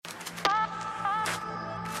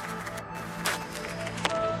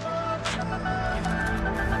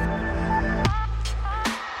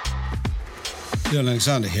Leon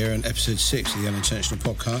Alexander here on episode 6 of the Unintentional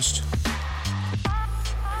Podcast.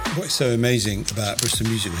 What's so amazing about Bristol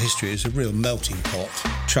musical history is a real melting pot.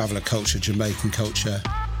 Traveller culture, Jamaican culture,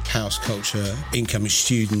 house culture, incoming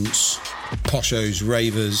students, poshos,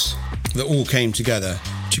 ravers, that all came together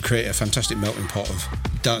to create a fantastic melting pot of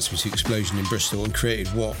dance music explosion in Bristol and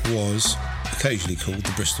created what was occasionally called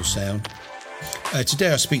the Bristol Sound.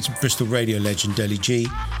 Today I speak to Bristol radio legend Deli G.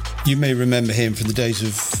 You may remember him from the days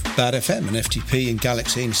of Bad FM and FTP and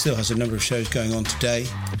Galaxy, and he still has a number of shows going on today.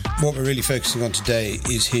 What we're really focusing on today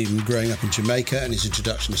is him growing up in Jamaica and his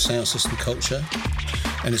introduction to sound system culture.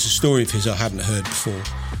 And it's a story of his I hadn't heard before.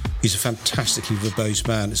 He's a fantastically verbose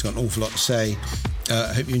man. It's got an awful lot to say.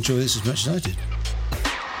 I hope you enjoy this as much as I did.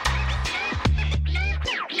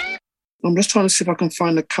 I'm just trying to see if I can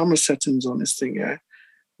find the camera settings on this thing, yeah?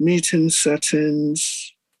 Meeting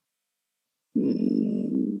settings.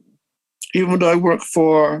 Even though I work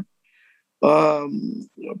for a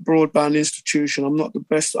broadband institution, I'm not the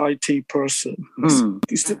best IT person. I'm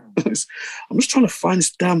just trying to find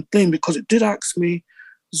this damn thing because it did ask me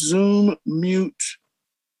Zoom, mute,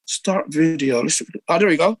 start video. There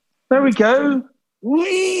we go. There we go.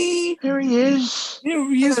 Whee! Here he is. Here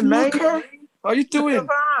he is, Luca. How you doing? Look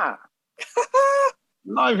at that.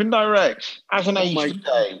 Live and direct. As an age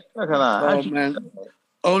today. Look at that. Oh, man.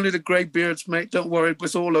 Only the grey beards, mate. Don't worry.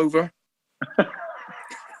 It's all over. How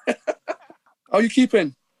are you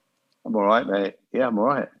keeping? I'm all right, mate. Yeah, I'm all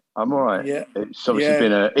right. Yeah. It's obviously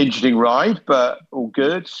been an interesting ride, but all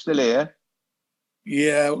good. Still here.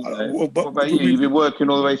 Yeah. What about you? You've been working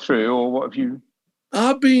all the way through, or what have you?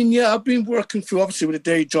 I've been working through, obviously, with a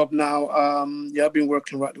day job now. I've been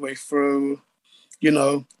working right the way through. You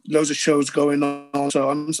know, loads of shows going on. So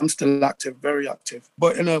I'm still active, very active.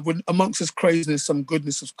 But, amongst this craziness, some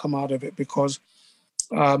goodness has come out of it because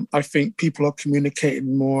I think people are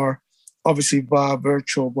communicating more, obviously via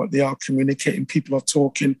virtual, but they are communicating. People are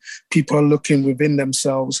talking. People are looking within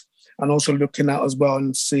themselves and also looking out as well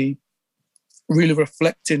and really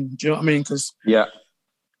reflecting. Do you know what I mean? Because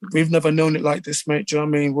we've never known it like this, mate. Do you know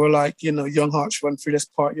what I mean? We're like, young hearts run through this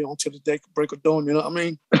part, until the day could break of dawn. You know what I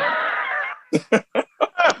mean?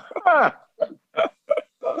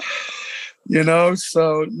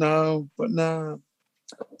 So no.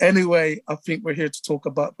 Anyway, I think we're here to talk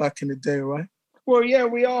about back in the day, right? Well, yeah,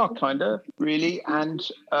 we are kind of really. And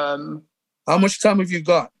how much time have you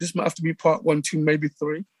got? This might have to be part 1, 2, maybe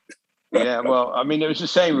 3. Yeah, well, I mean, it was the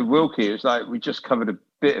same with Wilkie. It was like we just covered a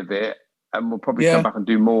bit of it, and we'll probably come back and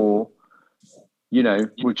do more.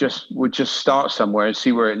 We'll just start somewhere and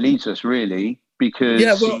see where it leads us, really, because.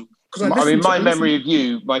 Yeah, well. My first memory of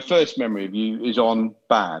you is on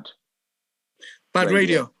Bad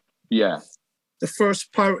Radio. Yeah. The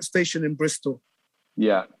first pirate station in Bristol.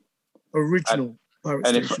 Yeah. Original pirate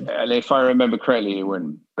station. And if I remember correctly, it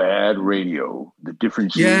went Bad Radio. The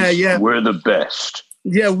difference is we're the best.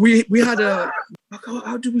 Yeah, we had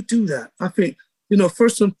how do we do that? I think,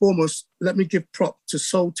 first and foremost, let me give prop to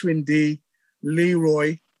Soul Twin D,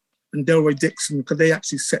 Leroy, and Delroy Dixon, because they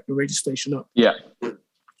actually set the radio station up. Yeah.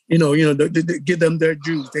 They give them their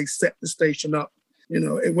dues. They set the station up.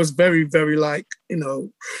 It was very, very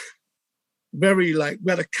very we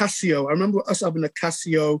had a Casio. I remember us having a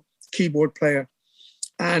Casio keyboard player.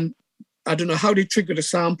 And I don't know how they triggered a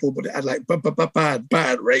sample, but it had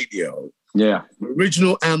bad radio. Yeah.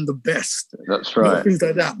 Original and the best. That's right. Things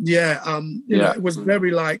like that. Yeah. It was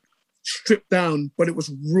very stripped down, but it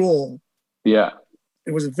was raw. Yeah.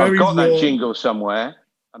 It was very raw. I've got raw. That jingle somewhere.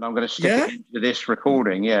 And I'm going to stick it into this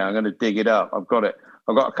recording. Yeah, I'm going to dig it up. I've got it.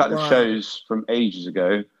 I've got a couple of shows from ages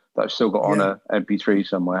ago that I've still got on a MP3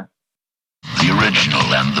 somewhere. The original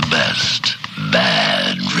and the best.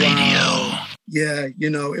 Bad Radio. Yeah,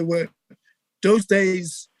 it were those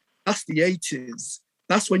days. That's the 80s.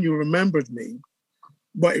 That's when you remembered me.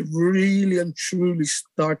 But it really and truly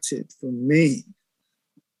started for me.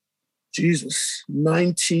 Jesus,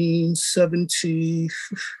 1970...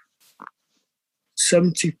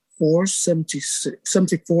 74, 76,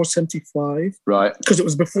 74, 75. Right. Because it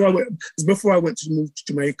was before I went to move to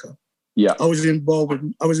Jamaica. Yeah. I was involved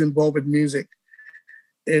with music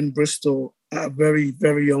in Bristol at a very,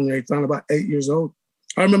 very young age, around about 8 years old.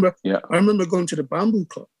 I remember going to the Bamboo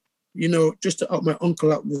Club, just to help my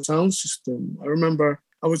uncle out with the sound system. I remember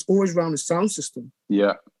I was always around the sound system.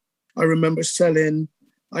 Yeah. I remember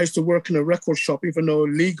I used to work in a record shop, even though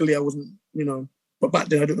legally I wasn't, but back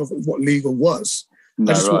then I don't know what legal was.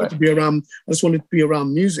 No, I just wanted to be around. I just wanted to be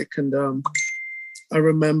around music, and I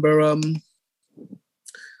remember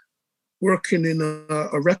working in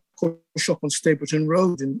a record shop on Stapleton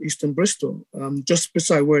Road in Eastern Bristol, just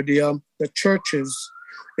beside where the church is,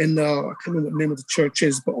 in I can't remember what the name of the church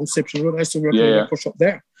is, but on Cyprian Road. I used to work in a record shop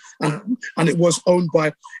there. And it was owned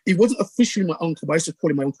by, it wasn't officially my uncle, but I used to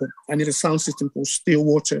call him my uncle. I had a sound system called Steel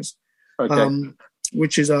Waters,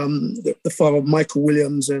 which is the father of Michael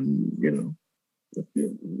Williams and, you know,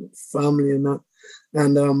 the family and that.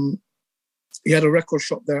 And he had a record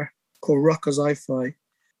shop there called Rucker's Hi-Fi.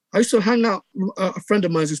 I used to hang out, a friend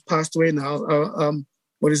of mine who's passed away now,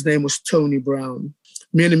 what his name was Tony Brown.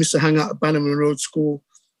 Me and him used to hang out at Bannerman Road School.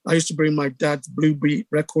 I used to bring my dad's Blue Beat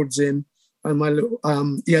records in, and my little,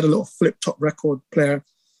 he had a little flip-top record player.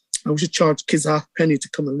 I used to charge kids half penny to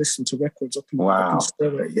come and listen to records up in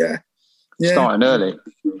Stirling. Yeah. Starting early.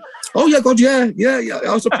 Oh yeah, God, yeah.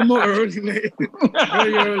 I was a promoter early, mate.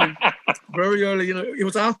 Very early. You know, it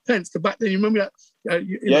was half pence. Cause back then, you remember that?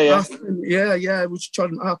 We should charge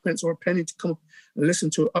them half pence or a penny to come and listen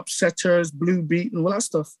to Upsetters, Blue Beat, and all that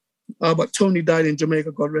stuff. But Tony died in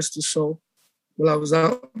Jamaica, God rest his soul. Well, I was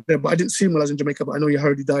out there, but I didn't see him while I was in Jamaica. But I know you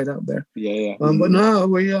heard he died out there. But no,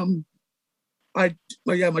 my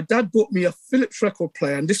dad bought me a Philips record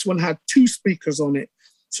player, and this one had 2 speakers on it.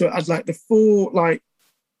 So it had like the 4 like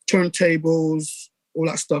turntables, all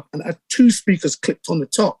that stuff, and it had 2 speakers clipped on the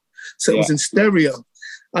top. So it was in stereo.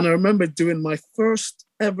 And I remember doing my first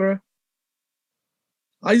ever,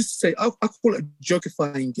 I used to say, I call it a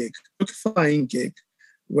jokifying gig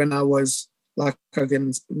when I was like,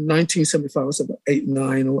 again, 1975, I was about 8,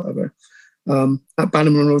 9 or whatever, at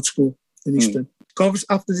Bannerman Road School in Easton. Because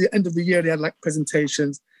after the end of the year, they had like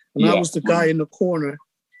presentations, and I was the guy in the corner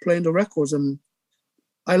playing the records. And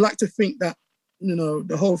I like to think that, you know,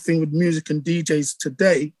 the whole thing with music and DJs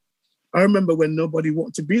today, I remember when nobody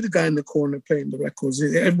wanted to be the guy in the corner playing the records.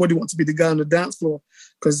 Everybody wanted to be the guy on the dance floor,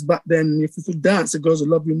 because back then, if you could dance, the girls would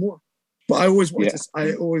love you more. But I always wanted to,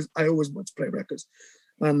 I always wanted to play records.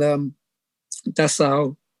 And that's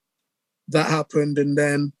how that happened. And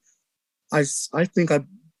then I think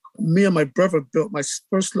me and my brother built my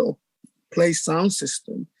first little play sound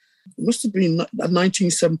system. It must have been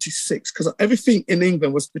 1976, because everything in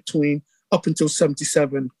England was between up until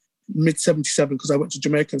 77, mid 77, because I went to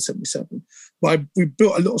Jamaica in 77. But we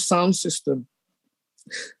built a little sound system,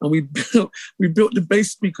 and we built the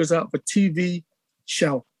bass speakers out of a TV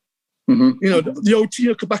shell. You know, the old,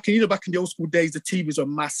 back in the old school days, the TVs were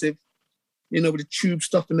massive, you know, with the tube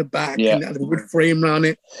stuff in the back and the wood frame around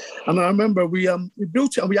it. And I remember we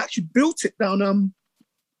built it, and we actually built it down.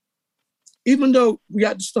 Even though we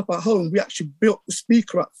had the stuff at home, we actually built the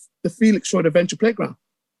speaker at the Felix Road Adventure Playground.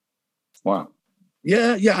 Wow.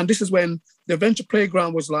 Yeah. And this is when the Adventure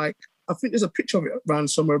Playground was like, I think there's a picture of it around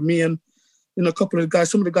somewhere. Me and, you know, a couple of the guys,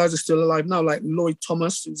 some of the guys are still alive now, like Lloyd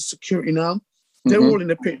Thomas, who's security now. They're all in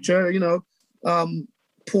the picture, you know.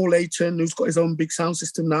 Paul Layton, who's got his own big sound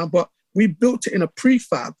system now. But we built it in a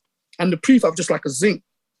prefab, and the prefab just like a zinc.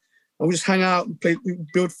 And we just hang out and play, we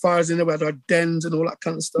build fires in there, we had our dens and all that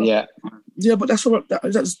kind of stuff. Yeah, but that's what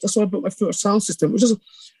I built my first sound system. It was just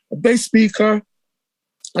a bass speaker.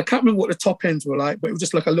 I can't remember what the top ends were like, but it was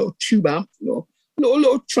just like a little tube amp, little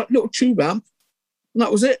tube amp, and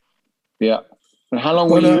that was it. Yeah. And how long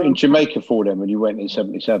were you in Jamaica for then when you went in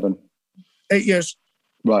 77? 8 years.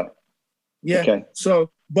 Right. Yeah. Okay. So,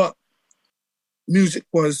 but music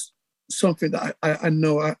was something that I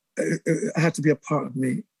know it had to be a part of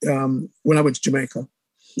me when I went to Jamaica.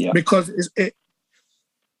 Yeah. Because it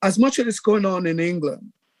as much as it's going on in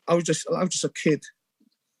England, I was just a kid.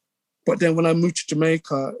 But then when I moved to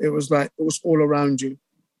Jamaica, it was like it was all around you.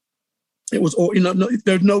 It was all, you know,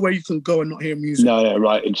 there's nowhere you can go and not hear music. No, yeah,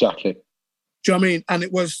 right, exactly. Do you know what I mean? And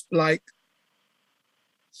it was like,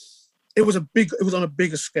 it was on a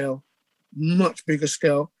bigger scale, much bigger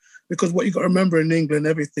scale, because what you got to remember in England,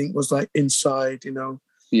 everything was like inside, you know.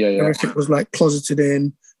 Yeah. Everything was like closeted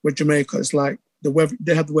in. With Jamaica, it's like the weather,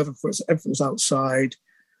 they had the weather for us, everything was outside.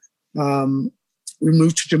 We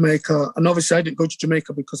moved to Jamaica, and obviously I didn't go to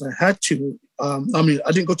Jamaica because I had to. I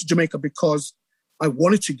didn't go to Jamaica because I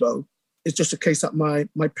wanted to go. It's just a case that my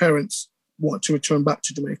parents want to return back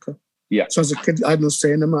to Jamaica. Yeah. So as a kid, I had no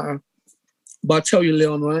say in the matter. But I tell you,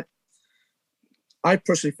 Leon, right? I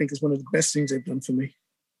personally think it's one of the best things they've done for me.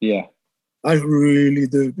 Yeah. I really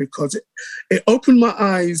do, because it opened my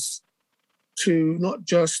eyes to not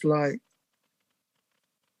just like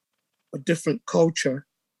a different culture,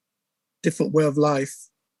 different way of life,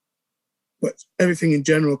 but everything in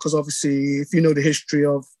general. Because obviously, if you know the history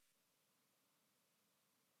of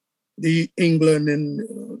the England and,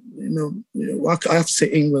 I have to say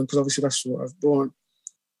England because obviously that's where I was born,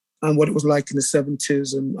 and what it was like in the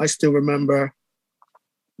 70s. And I still remember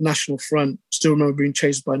National Front, still remember being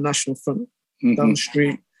chased by National Front down the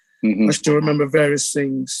street. I still remember various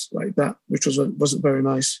things like that, which wasn't very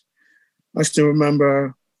nice. I still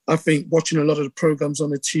remember, I think, watching a lot of the programs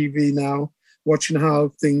on the TV now, watching how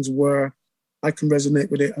things were. I can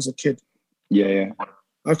resonate with it as a kid. Yeah.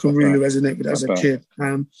 I can really resonate with it as a kid.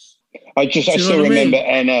 I still remember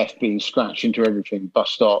NF being scratched into everything,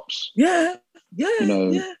 bus stops. Yeah.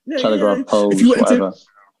 Telegraph poles, whatever.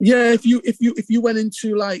 If you went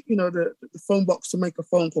into like, the phone box to make a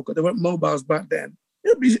phone call, because there weren't mobiles back then,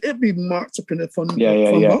 it'd be marked up in the phone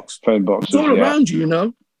box. Phone boxes, it's all around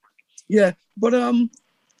you, Yeah, but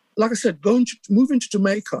like I said, moving to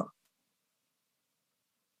Jamaica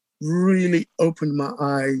really opened my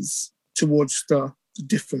eyes towards the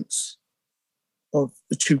difference of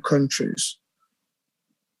the two countries.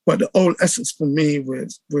 But the whole essence for me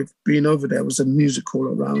with being over there was the music all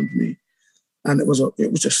around me. And it was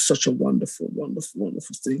just such a wonderful, wonderful,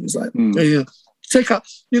 wonderful thing. It's like, take out,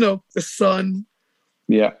 the sun,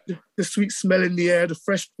 the sweet smell in the air, the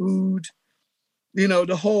fresh food,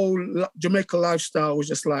 the whole Jamaica lifestyle was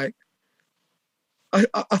just like,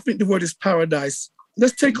 I think the word is paradise.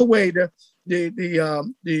 Let's take away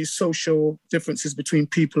the social differences between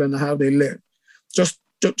people and how they live. Just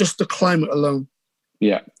the climate alone.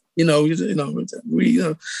 Yeah. We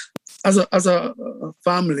as a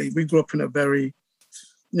family, we grew up in a very,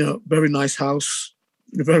 very nice house.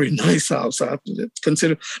 A very nice house. I have to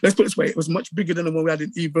consider. Let's put it this way: it was much bigger than the one we had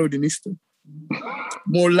in Eve Road in Easton.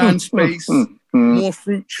 More land space, more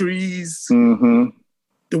fruit trees. The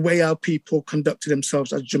way our people conducted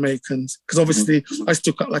themselves as Jamaicans, because obviously I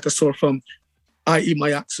stuck out like a sore thumb, i.e.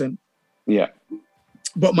 my accent. Yeah.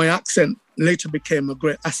 But my accent later became a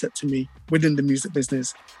great asset to me within the music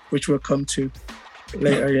business, which we'll come to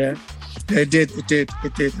later. Yeah, it did.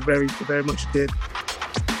 Very, very much did.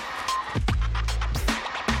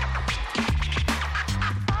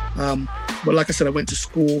 But like I said, I went to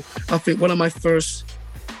school. I think one of my first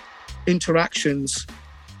interactions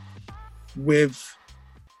with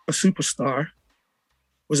a superstar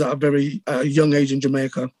was at a very young age in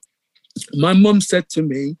Jamaica. My mum said to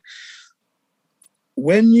me,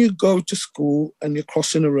 when you go to school and you're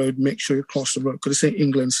crossing the road, make sure you cross the road, because it's in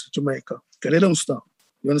England, it's Jamaica. Okay, they don't stop.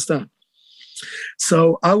 You understand?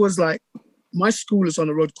 So I was like, my school is on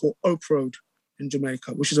a road called Oak Road in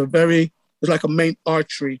Jamaica, which is it's like a main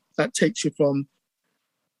artery that takes you from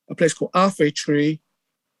a place called Halfway Tree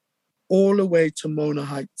all the way to Mona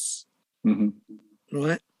Heights.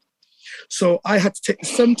 Right? So I had to take the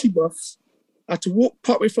 70 bus. I had to walk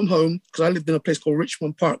partway from home because I lived in a place called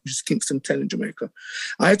Richmond Park, which is Kingston 10 in Jamaica.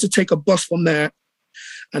 I had to take a bus from there,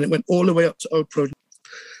 and it went all the way up to Oak Road.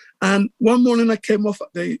 And one morning I came off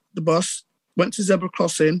at the bus, went to zebra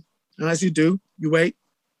crossing, and as you do, you wait.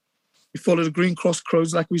 You follow the green cross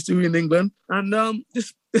crows like we used to do in England. And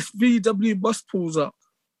this VW bus pulls up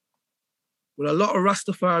with a lot of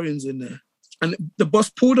Rastafarians in there. And the bus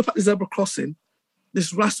pulled up at the zebra crossing.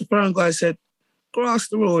 This Rastafarian guy said, "Cross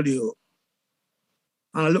the road, you."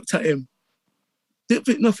 And I looked at him. Didn't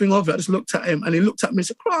think nothing of it. I just looked at him and he looked at me and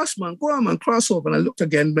said, "Cross, man, go on, man, cross over." And I looked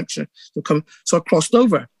again, make sure to come. So I crossed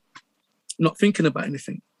over, not thinking about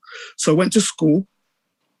anything. So I went to school.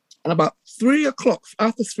 And about 3 o'clock,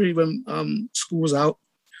 after 3, when school was out,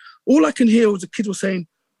 all I can hear was the kids were saying,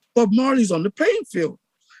 "Bob Marley's on the playing field."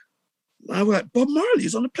 And I was like, "Bob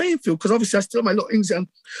Marley's on the playing field?" Because obviously I still have my little English.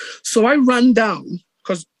 So I ran down,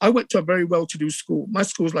 because I went to a very well-to-do school. My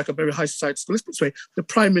school was like a very high society school. Let's put it this way, the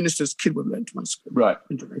Prime Minister's kid would learn to my school, right,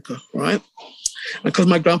 in Jamaica, right? And because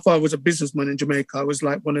my grandfather was a businessman in Jamaica, I was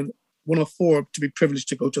like one of 4 to be privileged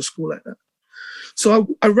to go to a school like that.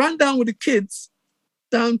 So I ran down with the kids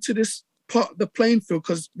down to this part of the playing field,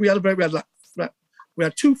 because we had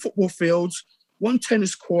 2 football fields, 1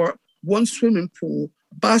 tennis court, 1 swimming pool,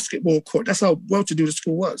 basketball court. That's how well-to-do the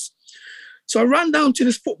school was. So I ran down to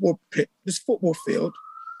this football field,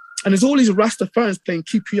 and there's all these Rastafarians playing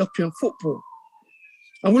keepy-uppy football.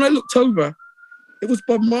 And when I looked over, it was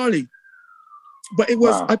Bob Marley. But it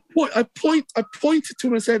was, wow. I pointed to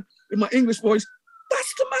him and said in my English voice,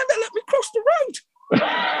 "That's the man that let me cross the road."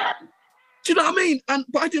 Do you know what I mean?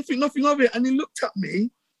 But I didn't think nothing of it. And he looked at me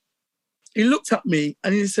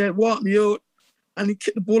and he said, "What, you?" And he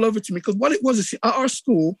kicked the ball over to me. Because what it was is, at our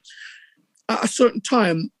school, at a certain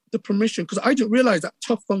time, the permission, because I didn't realize that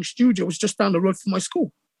Tough Funk studio was just down the road from my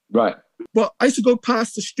school. Right. But I used to go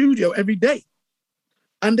past the studio every day.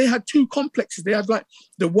 And they had 2 complexes. They had like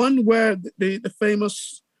the one where the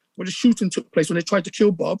famous, where the shooting took place when they tried to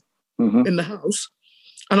kill Bob in the house.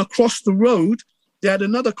 And across the road, they had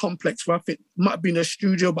another complex where I think it might have been a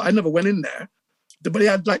studio, but I never went in there. But they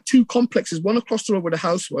had like 2 complexes, one across the road where the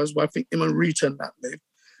house was, where I think him and Rita and that lived,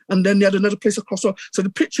 And then they had another place across. So the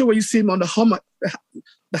picture where you see him on the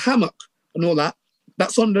hammock and all that,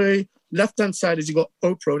 that's on the left-hand side as you got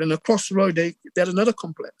Oak Road. And across the road, they had another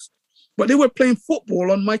complex. But they were playing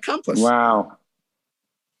football on my campus. Wow.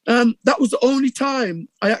 And that was the only time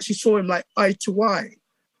I actually saw him like eye to eye.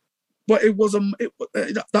 But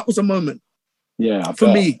that was a moment. Yeah, for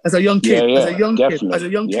me as a young kid, as a young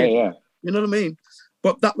kid. Yeah. You know what I mean?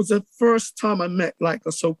 But that was the first time I met like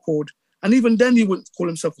a so-called, and even then he wouldn't call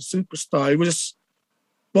himself a superstar. He was just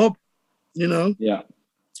Bob, you know? Yeah.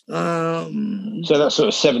 So that's sort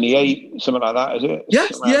of 78, something like that, is it?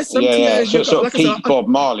 Yes, 78. Yeah. So sort of like peak Bob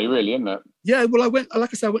Marley, really, isn't it? Yeah, well, I went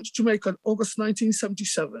to Jamaica in August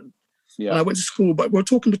 1977. Yeah. And I went to school, but we're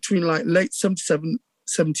talking between like late 77,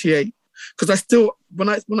 78. Because I still, when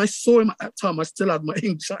I saw him at that time, I still had my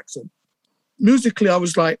English accent. Musically, I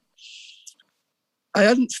was like, I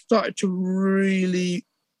hadn't started to really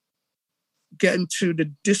get into the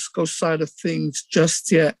disco side of things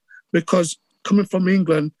just yet, because coming from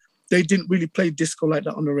England, they didn't really play disco like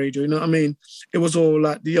that on the radio. You know what I mean? It was all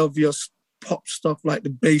like the obvious pop stuff, like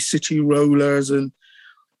the Bay City Rollers and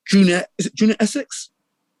Junior Essex?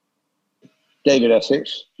 David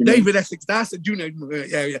Essex. David Essex, that's a junior.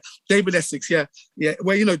 Yeah. David Essex, yeah.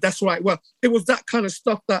 Well, you know, that's right. Well, it was that kind of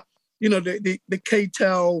stuff that, you know, the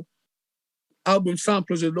K-Tel album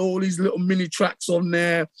samplers with all these little mini tracks on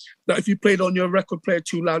there that if you played on your record player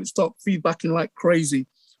too loud, it started feedbacking like crazy.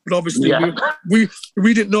 But obviously,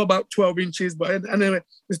 we didn't know about 12 inches. But anyway,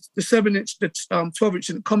 the 7-inch, the 12-inch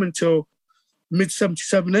didn't come until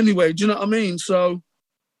mid-77 anyway. Do you know what I mean? So,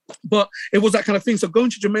 but it was that kind of thing. So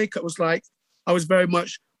going to Jamaica was like, I was very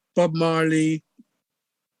much Bob Marley.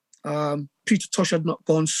 Peter Tosh had not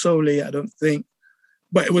gone solely, I don't think.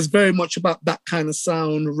 But it was very much about that kind of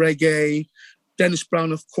sound, reggae, Dennis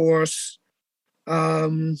Brown, of course.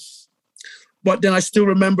 But then I still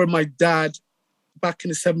remember my dad, back in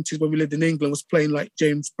the 70s when we lived in England, was playing like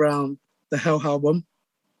James Brown, the Hell album,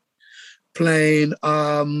 playing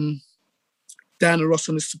Diana Ross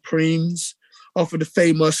and the Supremes, off of the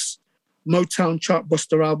famous Motown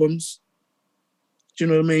Chartbuster albums. Do you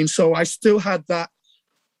know what I mean? So I still had that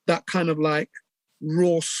kind of like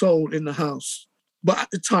raw soul in the house, but at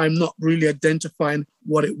the time not really identifying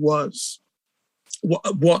what it was.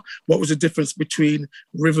 What was the difference between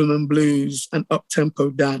rhythm and blues and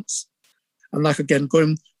up-tempo dance? And like again,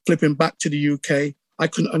 flipping back to the UK, I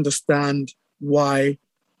couldn't understand why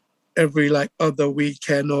every like other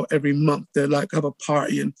weekend or every month they like have a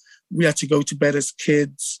party and we had to go to bed as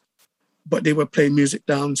kids, but they were playing music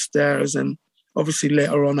downstairs. And obviously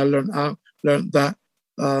later on I learned that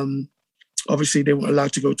obviously they weren't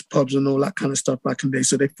allowed to go to pubs and all that kind of stuff back in the day.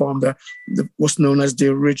 So they formed the what's known as the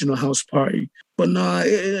original house party. But no,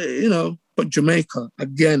 you know, but Jamaica,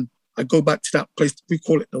 again, I go back to that place, we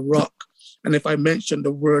call it the Rock. And if I mention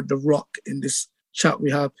the word the Rock in this chat we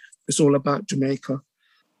have, it's all about Jamaica.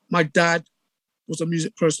 My dad was a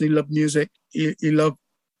music person. He loved music. He loved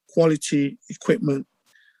quality equipment.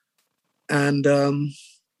 And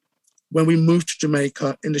when we moved to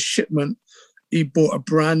Jamaica in the shipment, he bought a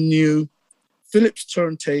brand new Philips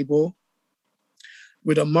turntable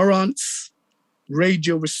with a Marantz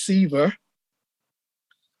radio receiver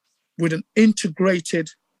with an integrated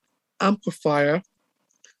amplifier,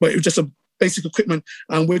 but it was just a basic equipment.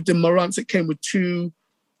 And with the Marantz, it came with 2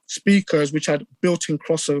 speakers which had built-in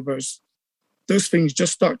crossovers. Those things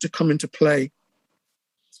just start to come into play.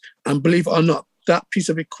 And believe it or not, that piece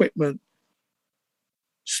of equipment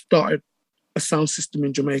started a sound system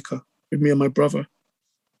in Jamaica with me and my brother.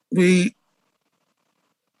 I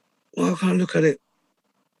can't look at it.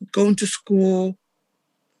 Going to school,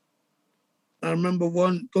 I remember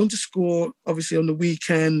going to school, obviously on the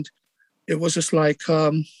weekend, it was just like,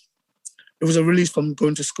 it was a release from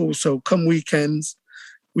going to school. So come weekends,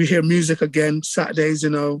 we hear music again. Saturdays, you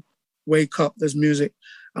know, wake up, there's music.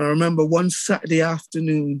 And I remember one Saturday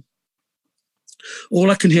afternoon, all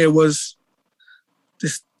I can hear was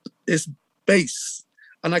this bass.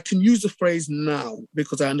 And I can use the phrase now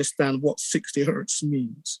because I understand what 60 hertz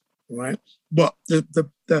means, right? But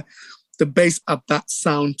the bass of that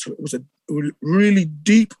sound to it was a really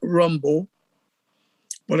deep rumble,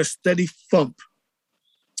 but a steady thump.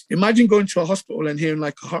 Imagine going to a hospital and hearing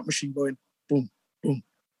like a heart machine going boom, boom,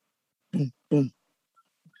 boom, boom.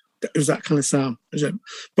 It was that kind of sound.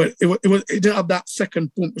 But it didn't have that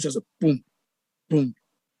second boom, which was a boom, boom,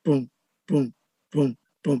 boom, boom, boom,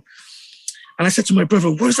 boom. And I said to my brother,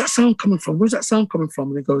 where's that sound coming from? Where's that sound coming from?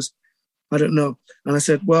 And he goes, I don't know. And I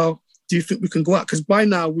said, well, do you think we can go out? Because by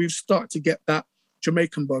now we've started to get that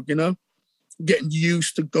Jamaican bug, you know, getting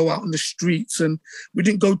used to go out on the streets. And we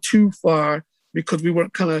didn't go too far because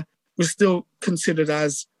we're still considered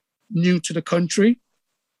as new to the country.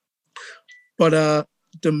 But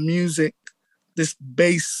the music, this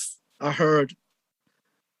bass I heard,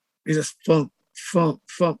 is just thump, thump,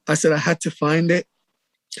 thump. I said I had to find it.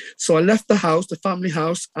 So I left the house, the family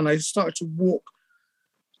house, and I started to walk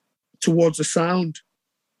towards the sound.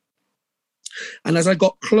 And as I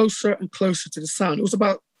got closer and closer to the sound, it was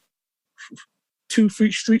about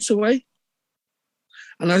 2-3 streets away.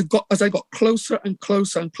 And as I got closer and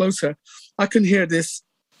closer and closer, I can hear this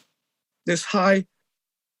high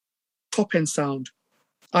top end sound,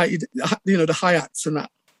 the hi-hats and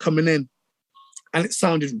that coming in. And it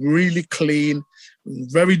sounded really clean,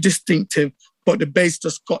 very distinctive, but the bass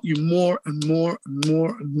just got you more and more and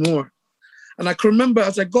more and more. And I can remember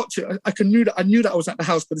as I got to it, I knew that I was at the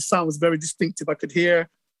house, but the sound was very distinctive. I could hear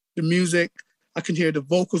the music, I could hear the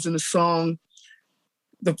vocals in the song.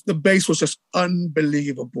 The bass was just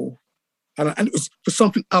unbelievable. And it was for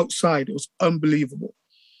something outside, it was unbelievable.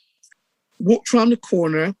 Walked around the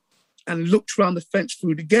corner and looked around the fence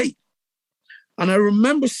through the gate. And I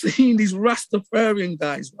remember seeing these Rastafarian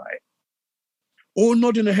guys, right? All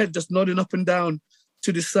nodding their head, just nodding up and down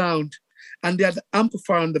to the sound. And they had the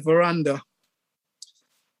amplifier on the veranda.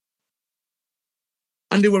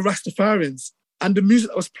 And they were Rastafarians. And the music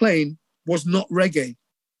that was playing was not reggae.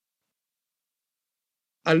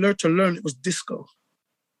 I learned it was disco.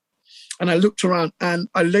 And I looked around and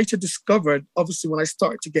I later discovered, obviously when I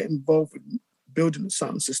started to get involved in building the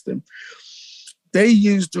sound system, they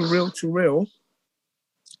used the reel-to-reel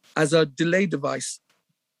as a delay device.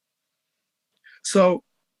 So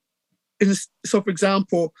for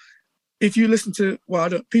example, if you listen to,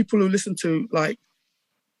 people who listen to like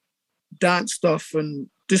dance stuff and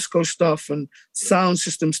disco stuff and sound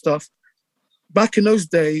system stuff, back in those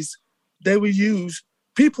days,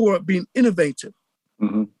 people were being innovative.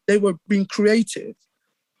 Mm-hmm. They were being creative.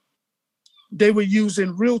 They were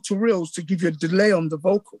using reel-to-reels to give you a delay on the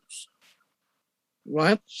vocals,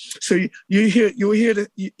 right? So you hear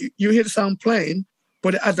the sound playing,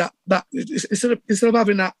 but it had that instead of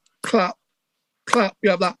having that clap, you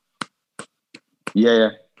have that. Yeah.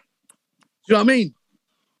 Do you know what I mean?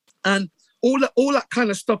 And all that kind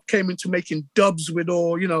of stuff came into making dubs with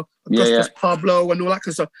Augustus Pablo and all that kind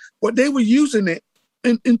of stuff. But they were using it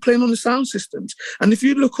in playing on the sound systems. And if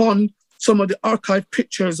you look on some of the archive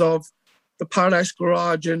pictures of the Paradise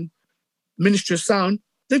Garage and Ministry of Sound,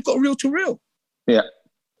 they've got reel-to-reel. Yeah.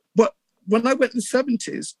 But when I went in the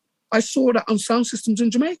 70s, I saw that on sound systems in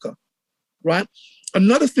Jamaica, right?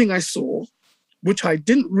 Another thing I saw, which I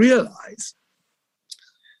didn't realize,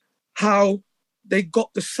 how they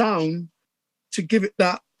got the sound to give it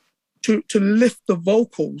that, to lift the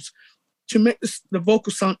vocals, to make the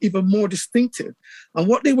vocal sound even more distinctive. And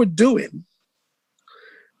what they were doing,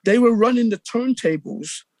 they were running the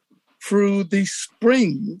turntables through these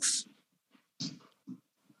springs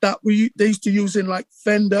that they used to use in like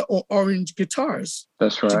Fender or Orange guitars.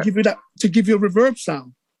 That's right. To give you a reverb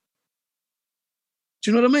sound. Do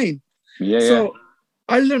you know what I mean? Yeah. So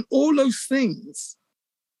I learned all those things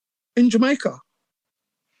in Jamaica.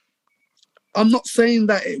 I'm not saying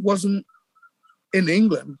that it wasn't in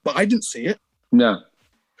England, but I didn't see it. No.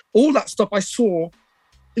 All that stuff I saw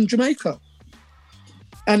in Jamaica.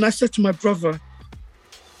 And I said to my brother,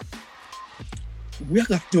 we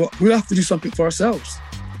have to do something for ourselves.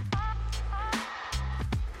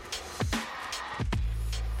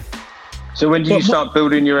 So when did you start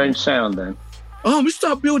building your own sound then? Oh, we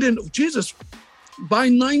started building, by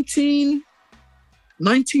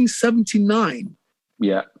 1979.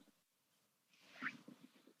 Yeah.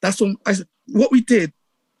 That's when what we did,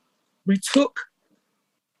 we took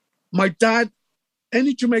my dad,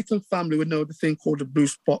 any Jamaican family would know the thing called a blue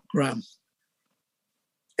spot gram.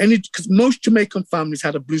 Because most Jamaican families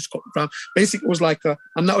had a blue spot gram. Basically, it was like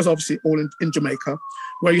and that was obviously all in Jamaica,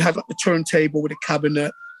 where you had like the turntable with a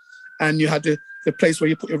cabinet, and you had the place where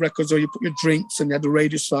you put your records or you put your drinks, and you had the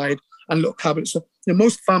radio side and little cabinets. So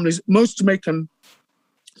most Jamaican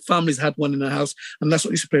families had one in their house, and that's what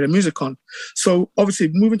they used to play their music on. So obviously,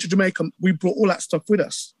 moving to Jamaica, we brought all that stuff with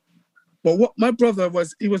us. But what my brother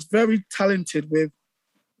was, he was very talented with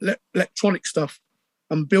electronic stuff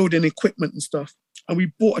and building equipment and stuff. And we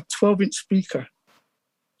bought a 12-inch speaker,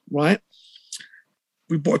 right?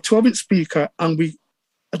 We bought a 12-inch speaker, and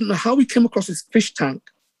I don't know how we came across this fish tank.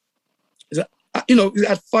 It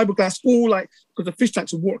had fiberglass, because the fish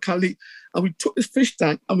tank's a water can't leak. And we took this fish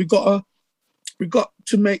tank, and we got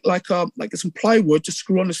to make like some plywood to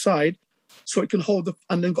screw on the side so it can hold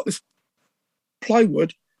and then got this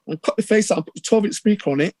plywood and cut the face out and put the 12-inch speaker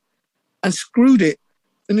on it and screwed it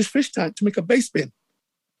in this fish tank to make a bass bin.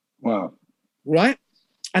 Wow. right?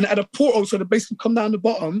 And it had a portal, so the bass can come down the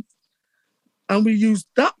bottom. And we used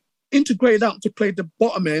that integrated out to play the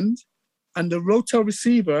bottom end and the Rotel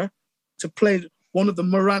receiver to play one of the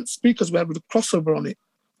Marantz speakers we had with a crossover on it,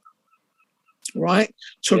 right?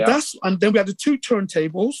 So and then we had the 2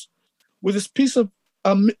 turntables with this piece of,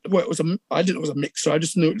 I didn't know it was a mixer, I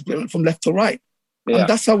just knew it went from left to right. Yeah. And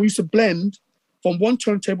that's how we used to blend from one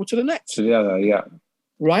turntable to the next. To the other, yeah.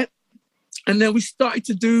 Right? And then we started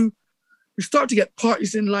to get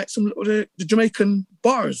parties in like some of the Jamaican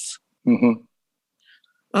bars. Mm-hmm.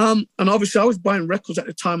 And obviously I was buying records at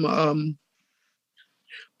the time.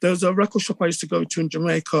 There was a record shop I used to go to in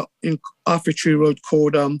Jamaica in Arthur Tree Road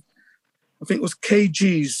called, I think it was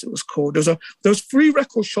KG's, it was called. There was 3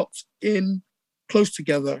 record shops in close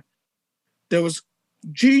together. There was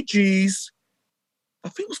GG's, I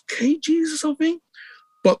think it was KG's or something.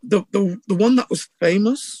 But the one that was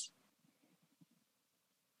famous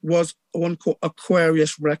was one called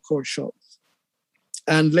Aquarius Record Shop.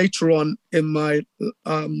 And later on in my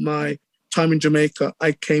my time in Jamaica,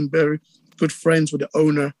 I became very good friends with the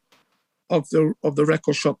owner of the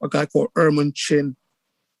record shop, a guy called Erman Chin.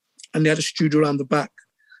 And they had a studio around the back.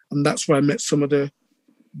 And that's where I met some of the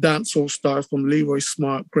dancehall stars from Leroy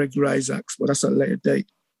Smart, Gregory Isaacs, but that's at a later date.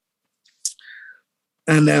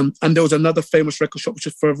 And there was another famous record shop which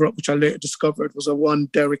is further up, which I later discovered was a one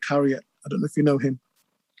Derek Harriott. I don't know if you know him.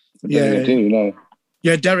 I do, no.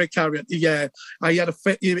 Yeah, Derek Harriott. Yeah, he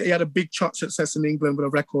had a big chart success in England with a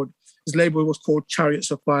record. His label was called Chariots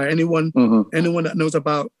of Fire. Anyone that knows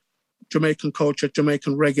about Jamaican culture,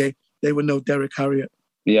 Jamaican reggae, they would know Derek Harriott.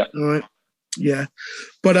 Yeah. All right. Yeah,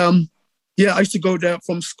 but I used to go there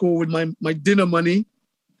from school with my dinner money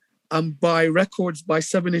and buy records by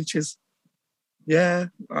 7 inches. Yeah,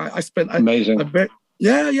 I spent amazing. I bet.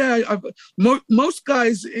 Yeah. Most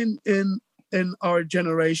guys in our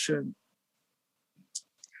generation,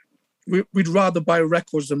 we'd rather buy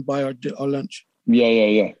records than buy our lunch.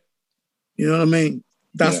 Yeah. You know what I mean?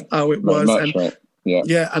 That's how it was. Much, right.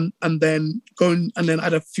 Yeah, and then I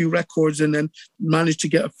had a few records, and then managed to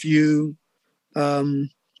get a few.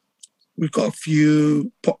 We've got a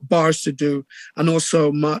few bars to do, and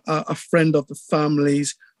also a friend of the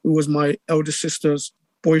family's, who was my elder sister's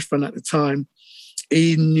boyfriend at the time.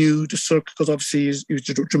 He knew the circuit because obviously he was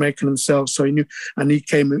Jamaican himself, so he knew, and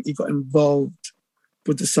he got involved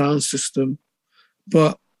with the sound system.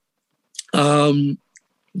 But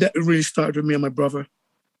that really started with me and my brother,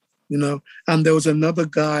 you know. And there was another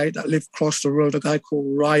guy that lived across the road, a guy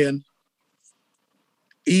called Ryan.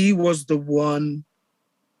 He was the one,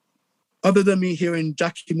 other than me hearing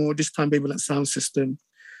Jackie Moore, This Time Baby, that sound system,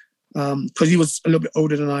 because he was a little bit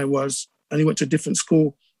older than I was, and he went to a different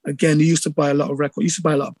school. Again, he used to buy a lot of records. He used to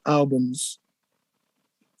buy a lot of albums.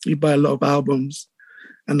 He'd buy a lot of albums.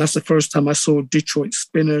 And that's the first time I saw Detroit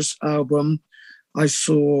Spinners album. I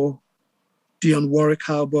saw Dionne Warwick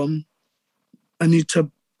album. Anita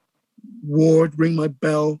Ward, Ring My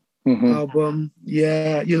Bell album.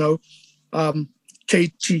 Yeah, you know,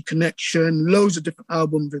 KT Connection, loads of different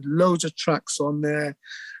albums with loads of tracks on there.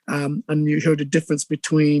 And you hear the difference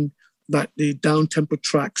between like the down-tempo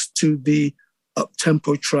tracks to the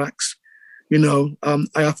up-tempo tracks. You know,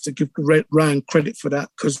 I have to give Ryan credit for that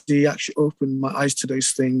because he actually opened my eyes to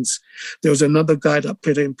those things. There was another guy that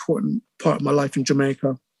played an important part of my life in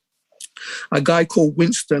Jamaica, a guy called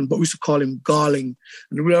Winston, but we used to call him Garling.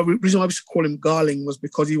 And the reason why we used to call him Garling was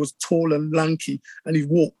because he was tall and lanky, and he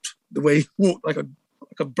walked the way he walked, like a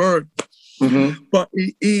bird. Mm-hmm. But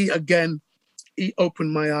he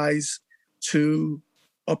opened my eyes to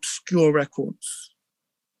obscure records,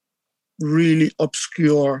 really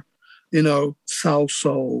obscure, you know,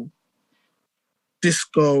 soul,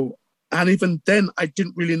 disco. And even then, I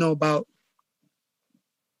didn't really know about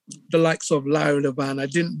the likes of Larry Levan. I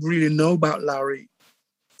didn't really know about Larry.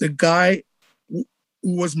 The guy who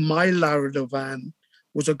was my Larry Levan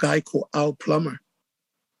was a guy called Al Plummer.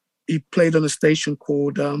 He played on a station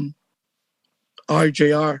called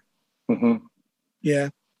RJR. Mm-hmm. Yeah.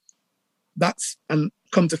 And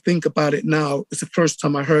come to think about it now, it's the first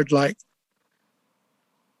time I heard I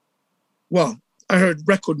heard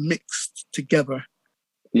record mixed together.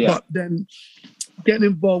 Yeah. But then getting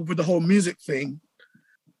involved with the whole music thing,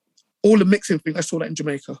 all the mixing thing, I saw that in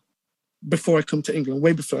Jamaica before I come to England,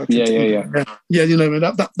 way before I came to England. Yeah, you know,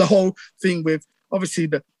 that the whole thing with obviously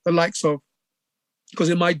the likes of, because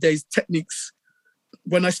in my days, Technics,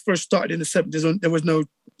 when I first started in the 70s, there was no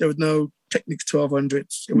Technics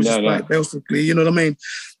 1200s. It was basically, you know what I mean?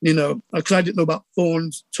 You know, because I didn't know about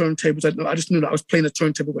phones, turntables. I just knew that I was playing a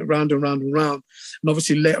turntable, went round and round and round. And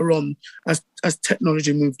obviously later on, as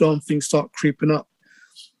technology moved on, things start creeping up.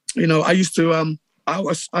 You know, I used to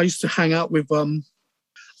hang out with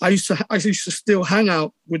I used to still hang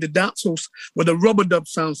out with the dancehall, with the rubber dub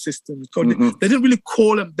sound system. They didn't really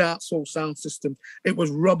call them dancehall sound system. It was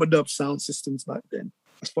rubber dub sound systems back then,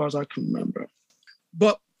 as far as I can remember.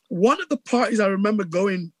 But one of the parties I remember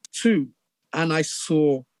going to, and I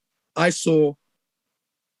saw dancehall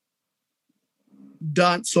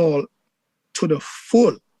to the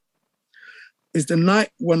full, is the night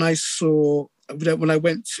when I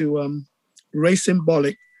went to Ray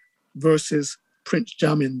Symbolic versus Prince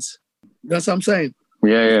Jammins. That's what I'm saying.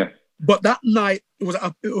 Yeah. But that night it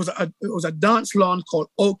was a dance lawn called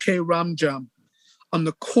OK Ram Jam on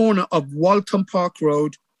the corner of Walton Park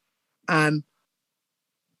Road and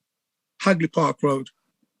Hagley Park Road.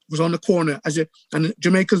 It was on the corner, and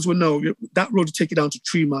Jamaicans will know that road to take you down to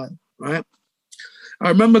 3 Mile, right? I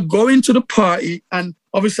remember going to the party, and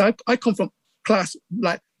obviously I come from class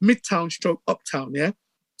like Midtown stroke Uptown, yeah?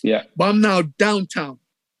 Yeah. But I'm now downtown,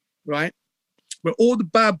 right? Where all the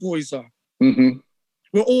bad boys are. Mm-hmm.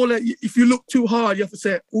 We're all, if you look too hard, you have to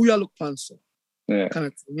say, oh, you look panzer. Yeah. Kind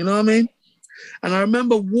of thing, you know what I mean? And I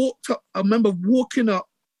remember walking up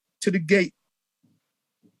to the gate,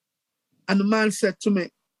 and the man said to me,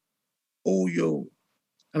 oh, yo.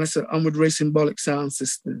 And I said, I'm with Ray Symbolic Sound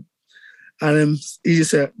System. And he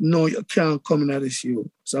just said, no, you can't come in at this, you.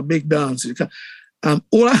 It's a big dance. You can't.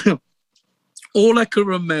 All I can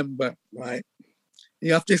remember, right?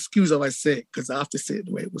 You have to excuse if I say it, because I have to say it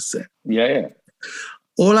the way it was said. Yeah.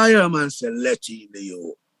 All I heard, man, said, Letty in the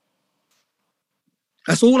yo.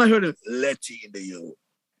 That's all I heard, Letty in the yo.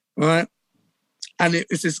 Right? And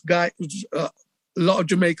it's this guy, a lot of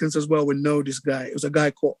Jamaicans as well would know this guy. It was a guy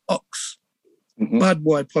called Ox. Mm-hmm. Bad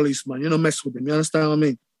boy policeman. You don't mess with him. You understand what I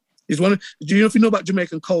mean? He's do you know if you know about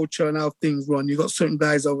Jamaican culture and how things run, you got certain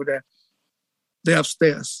guys over there, they have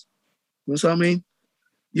status. You know what I mean?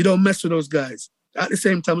 You don't mess with those guys. At the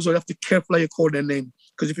same time, so you have to be careful how you call their name.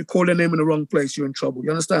 Because if you call their name in the wrong place, you're in trouble.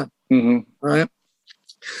 You understand? Mm-hmm. Right?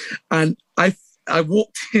 And I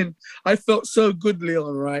walked in. I felt so good,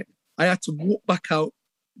 Leon, right? I had to walk back out,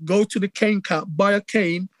 go to the cane cap, buy a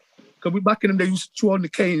cane, because we back in the day used to chew on the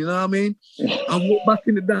cane, you know what I mean? And walk back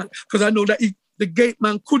in the dance. Because I know that the gate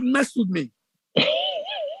man couldn't mess with me.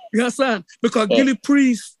 You understand? Because Gilly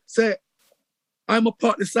Priest said, I'm a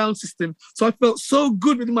part of the sound system. So I felt so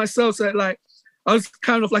good with myself. So like, I was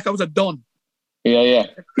kind of like I was a don. Yeah.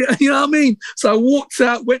 You know what I mean? So I walked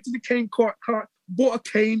out, went to the cane cart, bought a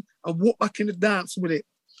cane, and walked back in the dance with it.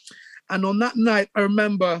 And on that night, I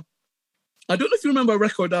remember, I don't know if you remember a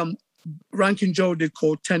record Ranking Joe did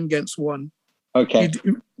called 10 Against 1. Okay.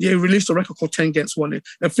 He released a record called 10 Against 1.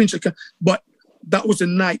 But that was the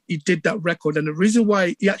night he did that record. And the reason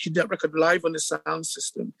why he actually did that record live on the sound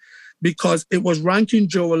system, because it was Ranking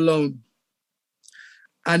Joe alone.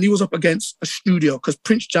 And he was up against a studio, because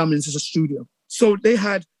Prince Jammins is a studio. So they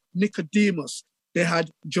had Nicodemus, they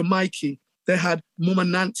had Jamaica, they had Mama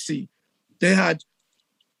Nancy, they had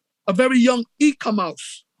a very young Eka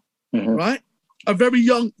Mouse, right? A very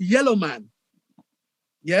young Yellow Man.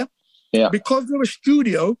 Yeah? Because they were a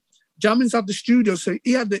studio, Jammins had the studio, so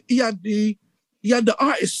he had the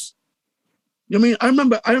artists. You know what I mean? I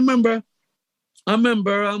remember I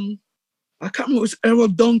can't remember, it was Errol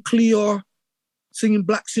Dunkley or singing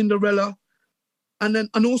Black Cinderella. And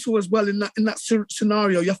also as well in that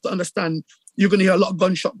scenario, you have to understand you're going to hear a lot of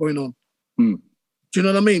gunshot going on. Do you know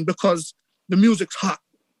what I mean? Because the music's hot.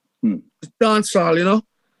 It's dancehall, you know?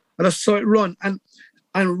 And I saw it run. And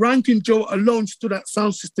Ranking Joe alone stood at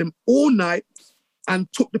sound system all night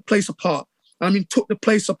and took the place apart.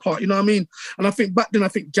 You know what I mean? And I think back then,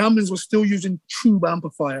 Jammins was still using tube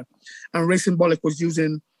amplifier and Ray Symbolic was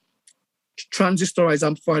using transistorized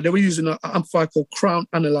amplifier. They were using an amplifier called Crown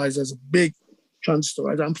Analyzers, a big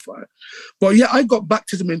transistorized amplifier. But yeah, I got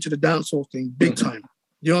baptism into the dancehall thing big time.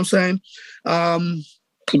 You know what I'm saying?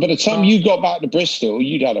 So by the time you got back to Bristol,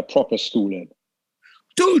 you'd had a proper schooling.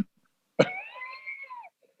 Dude,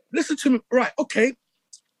 listen to me. Right, okay.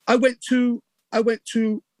 I went to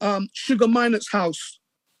Sugar Minor's house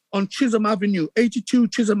on Chisholm Avenue, 82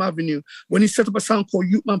 Chisholm Avenue, when he set up a sound called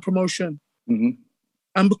Youth Man Promotion.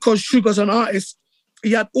 And because Sugar's an artist,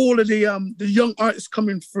 he had all of the young artists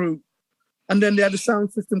coming through. And then they had a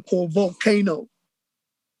sound system called Volcano.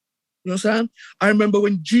 You know what I'm saying? I remember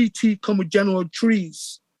when GT come with General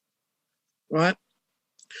Trees, right?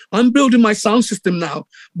 I'm building my sound system now,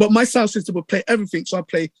 but my sound system will play everything. So I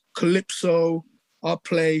play Calypso, I'll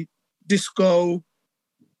play disco.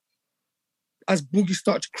 As boogie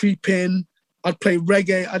started to creep in, I'd play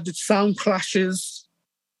reggae. I did sound clashes.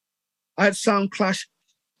 I had a sound clash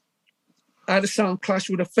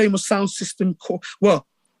with a famous sound system called, well,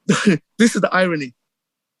 this is the irony.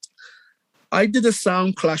 I did a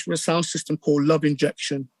sound clash with a sound system called Love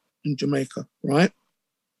Injection in Jamaica, right?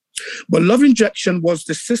 But Love Injection was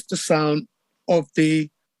the sister sound of the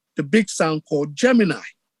big sound called Gemini.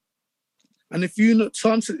 And if you know,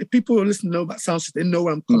 if people who listen know about sound system, they know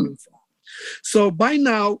where I'm coming from. So by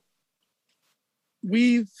now,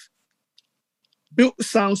 we've built the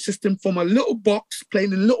sound system from a little box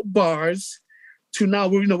playing in little bars to now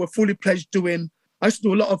we're fully pledged doing. I used to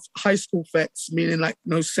do a lot of high school fetes, meaning like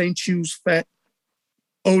St. Hugh's Fete,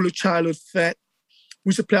 Ola Childhood Fete. We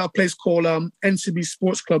used to play at a place called NCB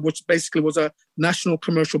Sports Club, which basically was a national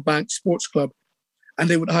commercial bank sports club. And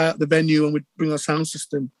they would hire out the venue and we'd bring a sound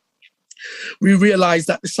system. We realized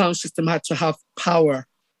that the sound system had to have power.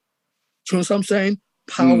 Do you know what I'm saying?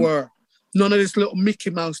 Power. None of this little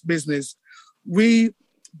Mickey Mouse business. From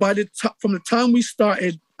the time we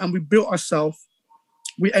started and we built ourselves,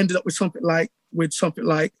 we ended up with something like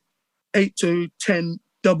 8 to 10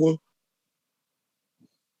 double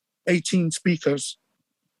 18 speakers.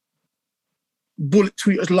 Bullet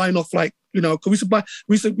tweeters line off because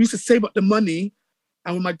we used to save up the money,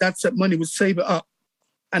 and when my dad sent money, we'd save it up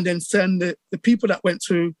and then send the people that went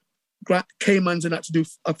to Caymans and had to do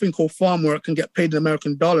a thing called farm work and get paid in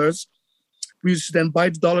American dollars. We used to then buy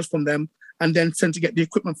the dollars from them and then send to get the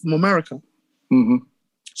equipment from America. Mm-hmm.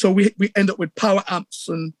 So we end up with power amps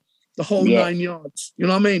and the whole 9 yards. You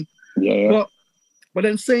know what I mean? Yeah. But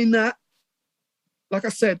then saying that, like I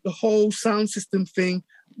said, the whole sound system thing,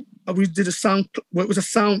 we did two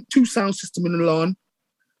sound system in the lawn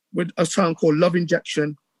with a sound called Love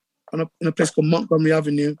Injection in a place called Montgomery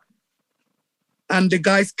Avenue. And the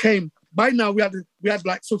guys came. By now we had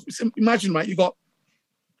like, so imagine, right, you got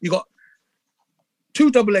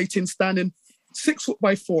 2 double 18 standing 6 foot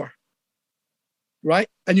by 4, right?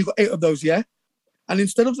 And you got 8 of those, yeah? And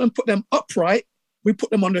instead of them put them upright, we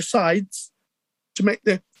put them on their sides to make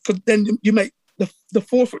because then you make the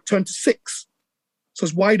 4 foot turn to 6. So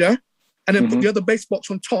it's wider. And then put the other bass box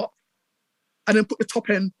on top. And then put the top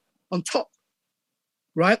end on top,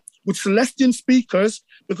 right? With Celestian speakers,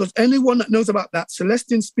 because anyone that knows about that,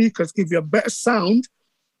 Celestian speakers give you a better sound.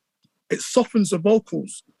 It softens the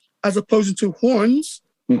vocals. As opposed to horns,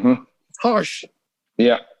 harsh.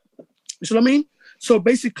 Yeah. You see what I mean? So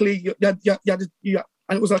basically, you had,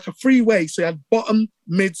 and it was like a freeway. So you had bottom,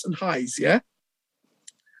 mids, and highs, yeah?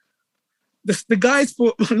 The guys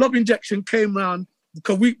for Love Injection came around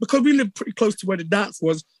because we lived pretty close to where the dance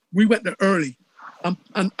was. We went there early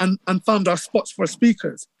and found our spots for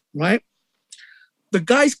speakers, right? The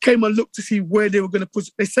guys came and looked to see where they were going to put.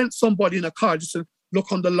 They sent somebody in a car just to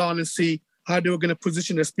look on the lawn and see how they were going to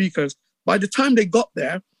position their speakers. By the time they got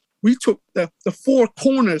there, we took the 4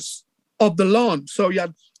 corners of the lawn. So you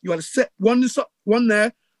had a set one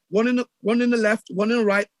there, one in the left, one in the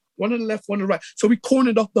right, one in the left, one in the right. So we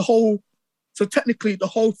cornered off the whole. So technically, the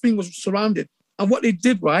whole thing was surrounded. And what they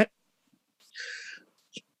did, right?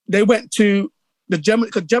 They went to the Gemini,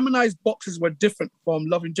 because Gemini's boxes were different from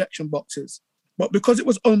Love Injection boxes, but because it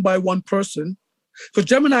was owned by one person, because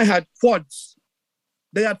Gemini had quads.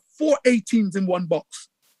 They had 4 18s in one box.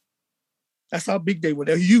 That's how big they were.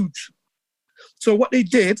 They're huge. So what they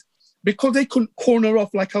did, because they couldn't corner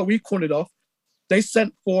off like how we cornered off, they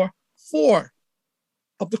sent for 4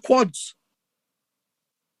 of the quads.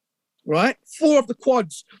 Right? 4 of the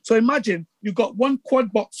quads. So imagine you got one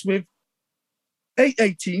quad box with 8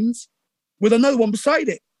 18s with another one beside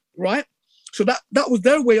it. Right? So that was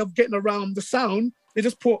their way of getting around the sound. They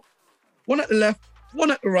just put one at the left,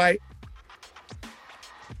 one at the right.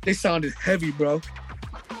 They sounded heavy, bro.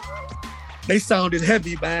 They sounded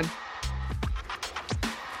heavy, man.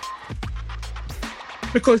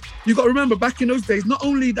 Because you got to remember, back in those days, not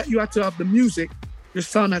only that you had to have the music, your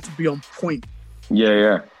sound had to be on point.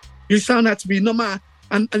 Yeah. Your sound had to be, no matter,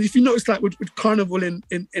 and if you notice, like with Carnival in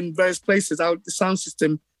various places, the sound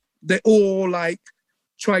system, they all like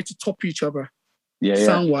try to top each other.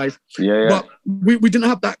 Sound-wise. Yeah. But we didn't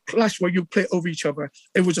have that clash where you play over each other.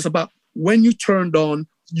 It was just about when you turned on,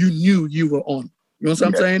 you knew you were on. You know what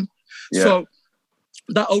I'm saying? Yeah. So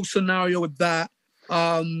that whole scenario with that.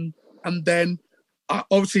 And then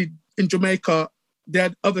obviously in Jamaica, they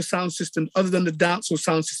had other sound systems other than the dancehall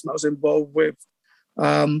sound system I was involved with.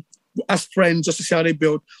 As friends, just to see how they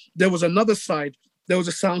build. There was another side. There was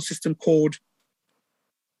a sound system called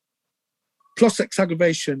Plus X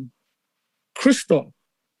Aggravation, Crystal,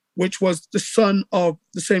 which was the son of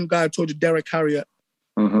the same guy I told you, Derek Harriott,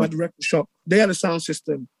 at the record shop. They had a sound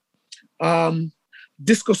system.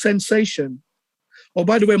 Disco Sensation. Oh,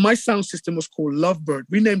 by the way, my sound system was called Lovebird.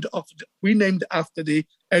 We named it after the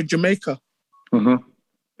Air Jamaica.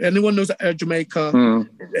 Anyone knows that Air Jamaica,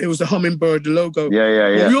 it was the hummingbird, the logo.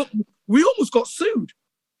 Yeah. We almost got sued.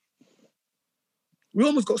 We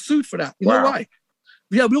almost got sued for that. You know why?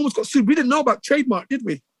 Yeah, we almost got sued. We didn't know about trademark, did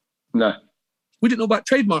we? No. We didn't know about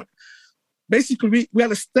trademark. Basically, we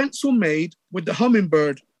had a stencil made with the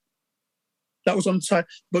hummingbird that was on the side.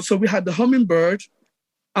 But so we had the hummingbird,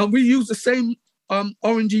 and we used the same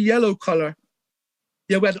orangey yellow color.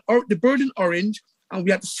 Yeah, we had the bird in orange, and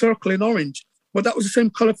we had the circle in orange. But that was the same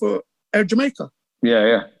color for Air Jamaica.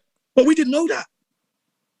 Yeah. But we didn't know that.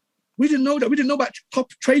 We didn't know that. We didn't know about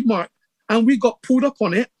trademark. And we got pulled up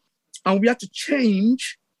on it, and we had to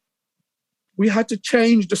change. We had to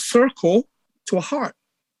change the circle to a heart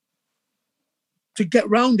to get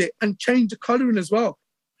around it and change the coloring as well.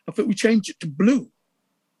 I think we changed it to blue.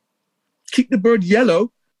 Keep the bird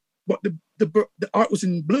yellow, but the art was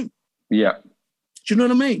in blue. Yeah. Do you know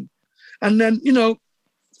what I mean? And then,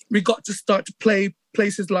 we got to start to play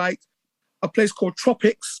places like a place called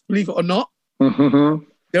Tropics, believe it or not. Mm-hmm.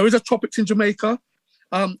 There is a Tropics in Jamaica,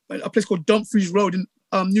 a place called Dumfries Road in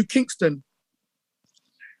New Kingston.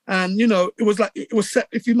 And, it was set,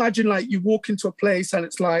 if you imagine like you walk into a place and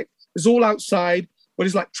it's all outside, but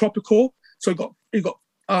it's like tropical. So you got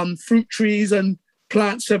fruit trees and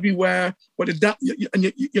plants everywhere, but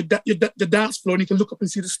the dance floor, and you can look up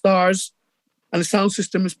and see the stars, and the sound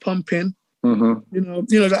system is pumping.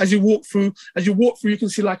 Mm-hmm. As you walk through, you can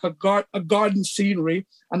see like a garden scenery,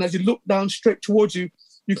 and as you look down straight towards you,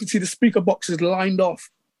 you can see the speaker boxes lined off.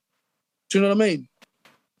 Do you know what I mean?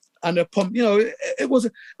 And the pump, it was,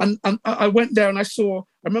 and I went there and I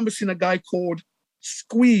remember seeing a guy called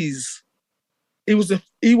Squeeze. He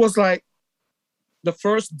was like the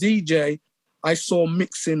first DJ I saw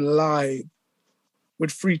mixing live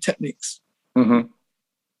with free techniques. Mm-hmm.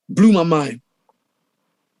 Blew my mind.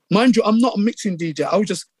 Mind you, I'm not a mixing DJ. I was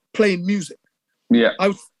just playing music. Yeah. I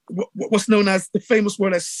was what's known as the famous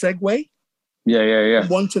word as segue. Yeah.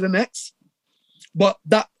 One to the next. But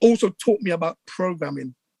that also taught me about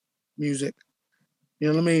programming music. You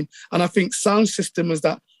know what I mean? And I think sound system is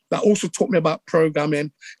that also taught me about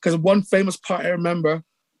programming, because one famous part I remember,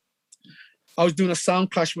 I was doing a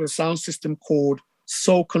sound clash with a sound system called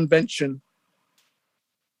Soul Convention.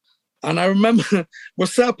 And I remember we're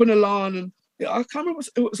set up in the lawn, and I can't remember,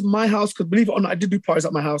 it was my house, because believe it or not, I did do parties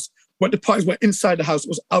at my house, but the parties were inside the house. It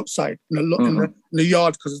was outside in the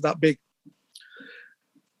yard, because it's that big.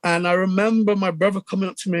 And I remember my brother coming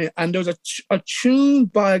up to me, and there was a tune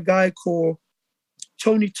by a guy called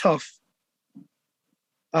Tony Tuff.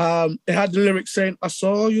 It had the lyrics saying, "I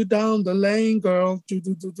saw you down the lane, girl." Do,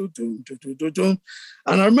 do, do, do, do, do, do, do, do.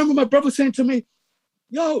 And I remember my brother saying to me,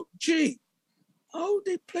 "Yo, G, how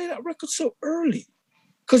they play that record so early?"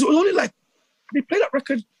 Because it was only like, they played that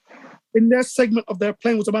record in their segment of their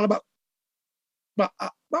playing was about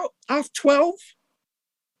 12,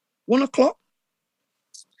 1 o'clock.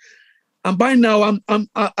 And by now I'm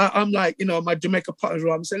like, my Jamaica partners,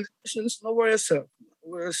 I'm saying, listen, don't worry yourself.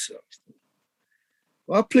 Well,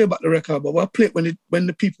 I'll play about the record, but I'll play it when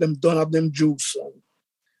the people them don't have them juice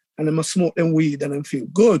and them smoke them weed and them feel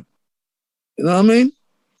good. You know what I mean?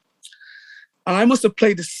 And I must have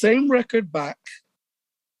played the same record back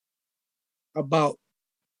about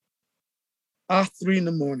 3 in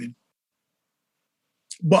the morning.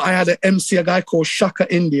 But I had an MC, a guy called Shaka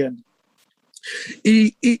Indian.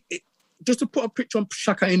 He just to put a picture on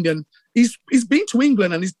Shaka Indian, he's been to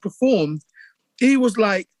England and he's performed. He was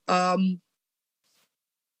like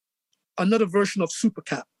another version of Super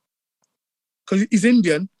Cat, because he's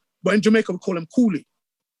Indian, but in Jamaica we call him Coolie.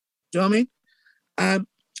 Do you know what I mean? And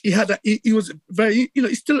he was very,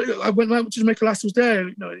 he still, when I went to Jamaica last, he was there,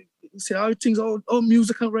 he said, "Oh, things,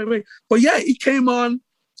 music, and right. But yeah, he came on,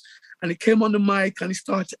 and he came on the mic, and he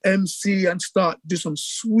started to MC and do some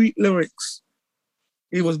sweet lyrics.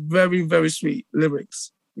 It was very, very sweet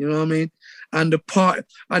lyrics. You know what I mean? And the part,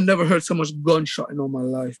 I never heard so much gunshot in all my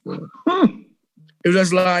life, bro. It was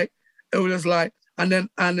just like, and then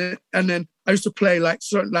I used to play like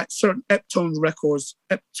certain Eptones records,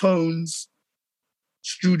 Eptones,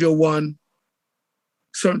 Studio One,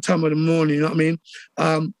 certain time of the morning, you know what I mean?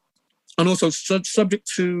 And also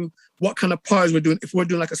subject to what kind of parties we're doing. If we're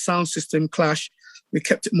doing like a sound system clash, we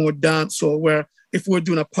kept it more dance, or where if we're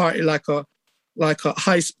doing a party like a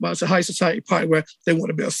high society party where they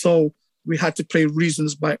want a bit of soul, we had to play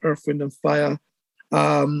Reasons by Earth, Wind and Fire.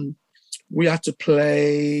 We had to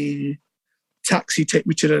play Taxi, Take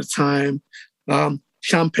Me to the Time,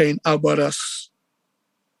 Champagne, Albardas.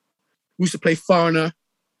 We used to play Foreigner,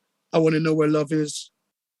 I Want to Know Where Love Is.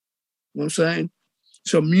 You know what I'm saying?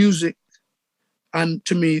 So music, and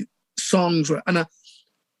to me, songs were, and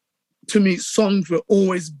to me, songs will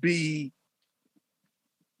always be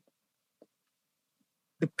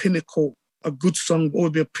the pinnacle. A good song will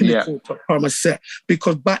always be a pinnacle to part of my set.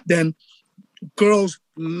 Because back then, girls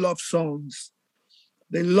love songs.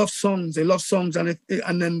 They love songs. And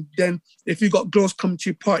then if you got girls come to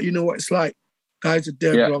your party, you know what it's like. Guys are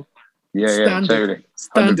there, bro. Standard, totally.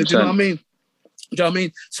 Standard, you know what I mean? Do you know what I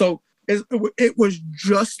mean? So it was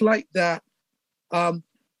just like that.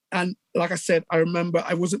 And like I said, I remember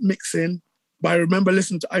I wasn't mixing, but I remember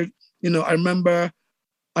listening to, I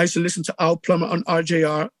used to listen to Al Plummer on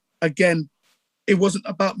RJR. Again, it wasn't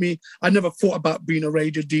about me. I never thought about being a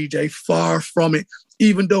radio DJ, far from it.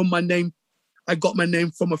 Even though I got my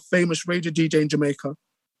name from a famous radio DJ in Jamaica,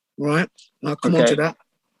 right? And I'll come on to that.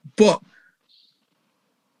 But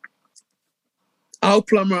Al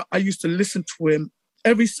Plummer, I used to listen to him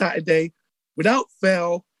every Saturday without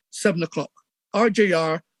fail, 7:00.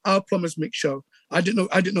 RJR, Al Plummer's mix show. I didn't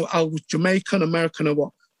know Al was Jamaican, American, or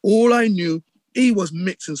what. All I knew, he was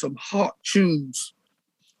mixing some hot tunes.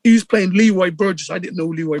 He was playing Leroy Burgess. I didn't know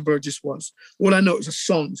who Leroy Burgess was. All I know is the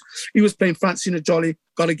songs. He was playing Francina Jolly,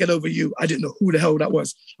 Gotta Get Over You. I didn't know who the hell that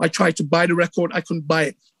was. I tried to buy the record. I couldn't buy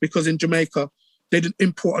it because in Jamaica, they didn't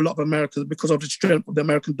import a lot of Americans because of the strength of the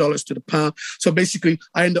American dollars to the pound. So basically,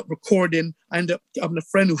 I ended up recording. I ended up having a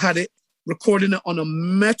friend who had it, recording it on a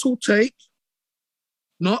metal tape,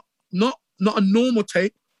 not a normal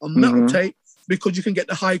tape, a metal tape, because you can get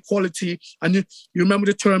the high quality. And you remember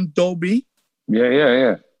the term Dolby?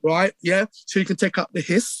 Yeah. Right? Yeah. So you can take out the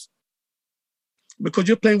hiss. Because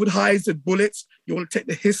you're playing with highs and bullets, you want to take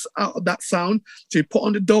the hiss out of that sound. So you put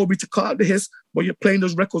on the Dolby to cut out the hiss, but you're playing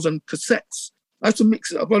those records on cassettes. I used to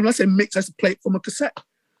mix it. When I say mix, I used to play it from a cassette.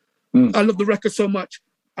 I love the record so much.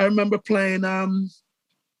 I remember playing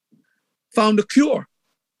Found a Cure,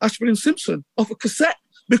 Ashford and Simpson, off a cassette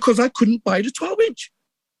because I couldn't buy the 12-inch.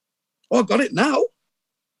 Oh, I got it now.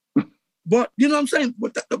 But you know what I'm saying?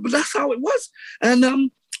 But that's how it was. And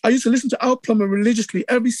I used to listen to Al Plummer religiously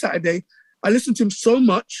every Saturday. I listened to him so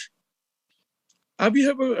much. Have you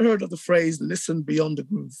ever heard of the phrase, listen beyond the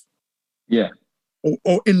groove? Yeah.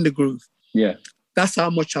 Or in the groove? Yeah. That's how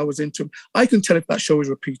much I was into him. I can tell if that show is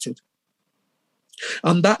repeated.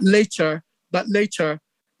 And that later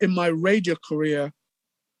in my radio career,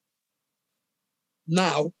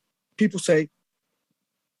 now people say,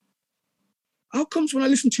 how comes when I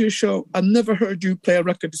listen to your show, I've never heard you play a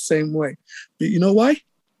record the same way? But you know why?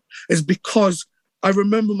 It's because I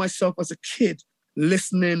remember myself as a kid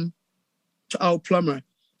listening to Al Plummer.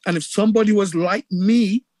 And if somebody was like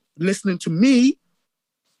me, listening to me,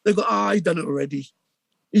 they go, he's done it already.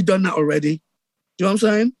 He's done that already. Do you know what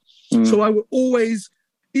I'm saying? So I would always,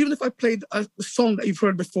 even if I played a song that you've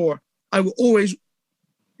heard before, I would always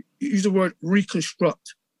use the word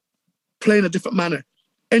reconstruct, play in a different manner,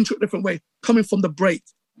 enter a different way, coming from the break,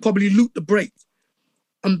 probably loop the break.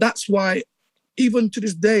 And that's why, even to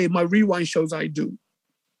this day, my rewind shows I do,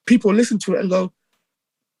 people listen to it and go,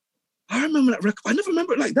 I remember that record. I never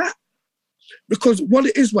remember it like that. Because what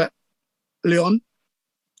it is, Leon,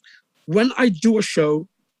 when I do a show,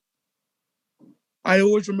 I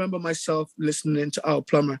always remember myself listening to Al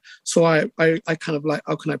Plummer. So I kind of like,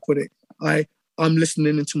 how can I put it? I'm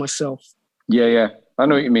listening into myself. Yeah. I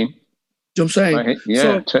know what you mean. Do you know what I'm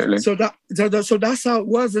saying? Totally. So that's how it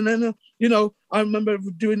was. And then, I remember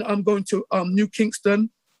I'm going to New Kingston,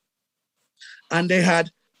 and they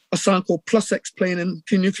had a song called Plus X playing in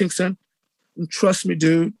New Kingston. And trust me,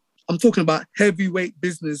 dude, I'm talking about heavyweight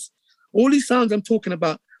business. All these sounds I'm talking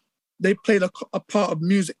about, they played a part of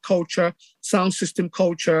music culture, sound system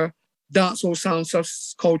culture, dancehall sound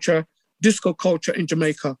culture, disco culture in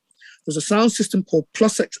Jamaica. There's a sound system called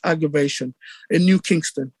Plus X Aggravation in New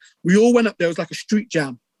Kingston. We all went up there. It was like a street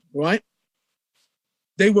jam, right?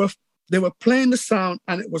 They were playing the sound,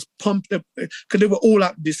 and it was pumped up because they were all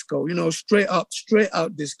out disco, straight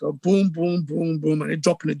out disco, boom, boom, boom, boom, and they're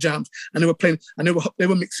dropping the jams, and they were playing, and they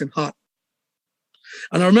were mixing hot.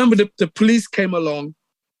 And I remember the police came along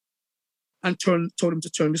and told him to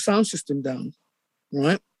turn the sound system down,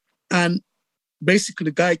 right? And basically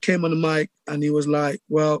the guy came on the mic and he was like,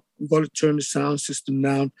 well, we've got to turn the sound system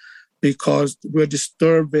down because we're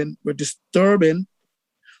disturbing the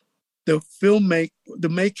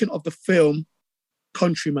making of the film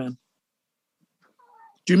Countryman.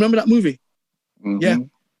 Do you remember that movie? Mm-hmm. Yeah.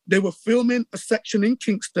 They were filming a section in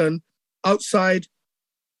Kingston outside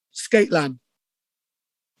Skateland,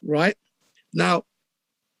 right? Now,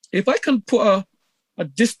 if I can put a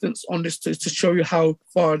distance on this to show you how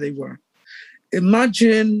far they were.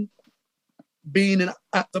 Imagine being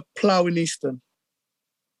at the Plough in Easton,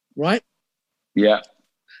 right? Yeah.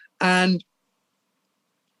 And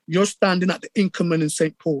you're standing at the Inkerman in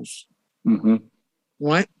St. Paul's. Mm-hmm.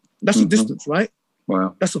 Right? That's a distance, right?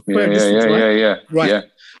 Wow. That's a fair distance, right? Yeah. Right. Yeah.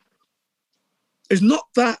 It's not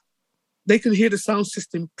that they can hear the sound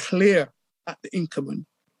system clear at the Inkerman,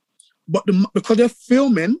 but because they're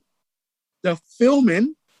filming, the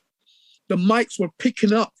mics were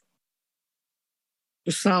picking up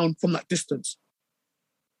the sound from that distance.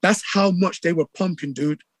 That's how much they were pumping,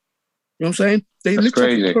 dude. You know what I'm saying? That's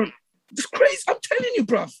crazy. It's crazy. I'm telling you,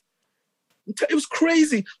 bruv. It was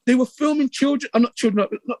crazy. They were filming not children.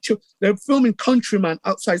 They were filming Countryman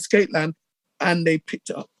outside Skateland, and they picked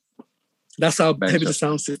it up. That's how heavy the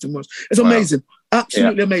sound system was. It's amazing.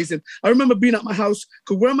 Absolutely amazing. I remember being at my house,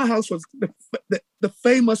 because where my house was, the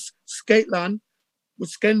famous Skateland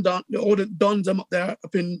with Skendon, all the dons up there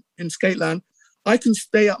up in Skateland. I can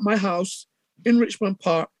stay at my house in Richmond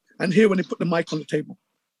Park and hear when they put the mic on the table.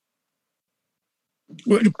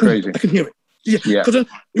 Crazy. I can hear it. Yeah. Because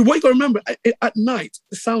what you got to remember, at night,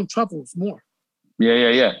 the sound travels more.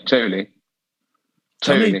 Yeah. Totally.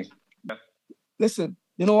 I mean, listen,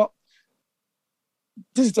 you know what?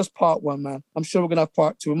 This is just part one, man. I'm sure we're going to have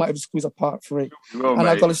part two. We might even squeeze a part three.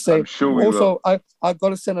 I got to say, I got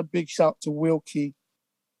to send a big shout to Wilkie,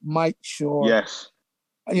 Mike Shaw. Yes.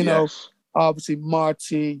 You know, obviously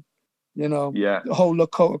Marty, you know, the whole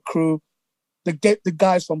Lakota crew, the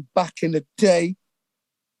guys from back in the day.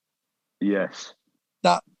 Yes.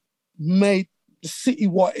 That made the city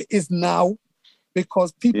what it is now,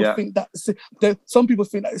 because people think that some people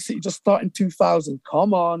think that the city just started in 2000.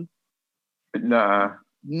 Come on. Nah,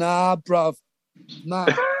 bruv.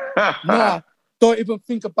 Nah. Don't even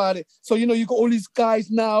think about it. So, you know, you got all these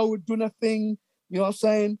guys now doing a thing. You know what I'm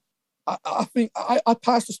saying? I think I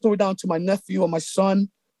passed the story down to my nephew and my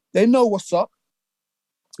son. They know what's up.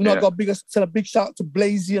 You know, I got send a big shout out to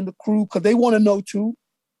Blazy and the crew, because they want to know too.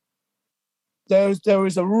 There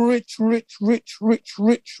is a rich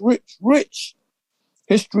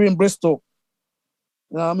history in Bristol.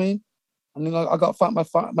 You know what I mean? And then I got to thank my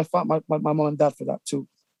mom and dad for that too.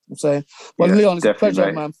 I'm saying, but Leon, it's a pleasure,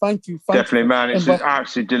 mate. Man. Thank you. Definitely, man. It's an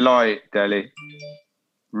absolute delight, Deli.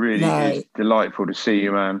 Really is delightful to see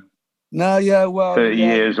you, man. 30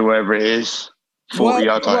 years or whatever it is. 40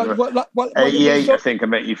 yards. 88, I think I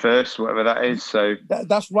met you first, whatever that is. So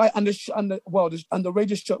that's right. And the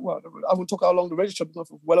radio show. Well, I won't talk how long the radio show has been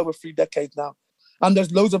for. Well over 3 decades now. And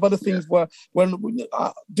there's loads of other things where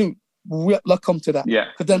dude. We'll come to that. Yeah.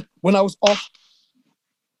 Because then when I was off,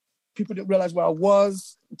 people didn't realize where I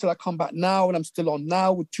was until I come back now, and I'm still on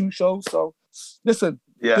now with 2 shows. So listen,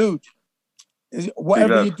 dude,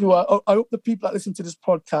 whatever you do, I hope the people that listen to this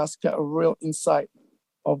podcast get a real insight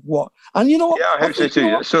of what. And you know what? Yeah, I hope so too.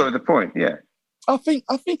 That's sort of the point. Yeah. I think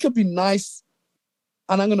it'd be nice,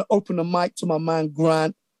 and I'm gonna open the mic to my man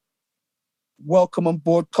Grant. Welcome on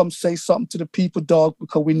board. Come say something to the people, dog,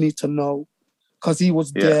 because we need to know. Because he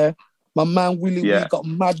was there. My man Willie Wee got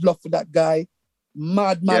mad love for that guy.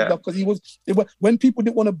 Mad love. Because when people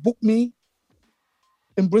didn't want to book me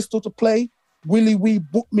in Bristol to play, Willie Wee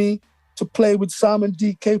booked me to play with Simon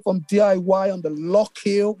DK from DIY on the Lock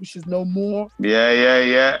Hill, which is no more.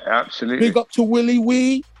 Yeah. Absolutely. Big up to Willie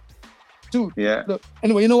Wee. Dude. Yeah. Look,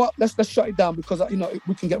 anyway, you know what? Let's shut it down, because you know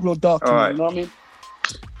we can get real dark. All right. You know what I mean?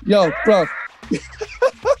 Yo, bro.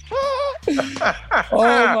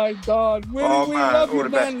 Oh my God. Willie, we love you,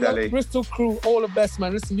 man. Love Bristol crew, all the best,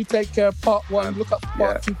 man. Listen, you take care of part one. Look up for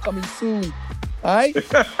part two coming soon. All right?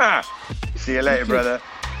 See you later, brother.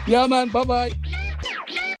 Yeah, man. Bye-bye.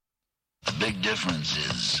 The big difference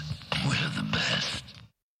is